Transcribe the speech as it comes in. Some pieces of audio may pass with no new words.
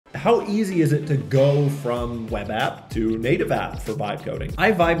How easy is it to go from web app to native app for vibe coding?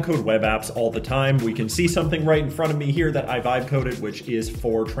 I vibe code web apps all the time. We can see something right in front of me here that I vibe coded, which is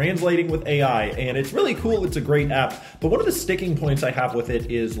for translating with AI. And it's really cool. It's a great app. But one of the sticking points I have with it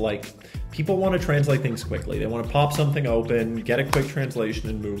is like, people want to translate things quickly. They want to pop something open, get a quick translation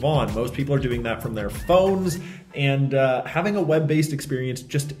and move on. Most people are doing that from their phones, and having a web-based experience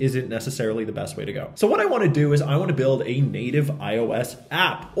just isn't necessarily the best way to go. So what I want to do is I want to build a native iOS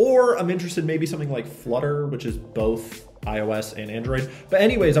app, or I'm interested in maybe something like Flutter, which is both iOS and Android. But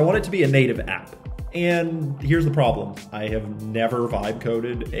anyways, I want it to be a native app. And here's the problem. I have never vibe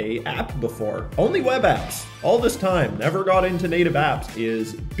coded a app before. Only web apps. All this time, never got into native apps.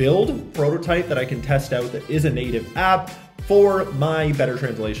 Is build prototype that I can test out that is a native app for my Better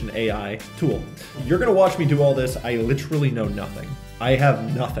Translation AI tool. You're gonna watch me do all this. I literally know nothing. I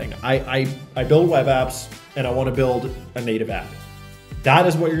have nothing. I build web apps and I wanna build a native app. That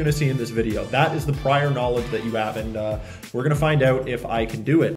is what you're gonna see in this video. That is the prior knowledge that you have, and we're gonna find out if I can do it.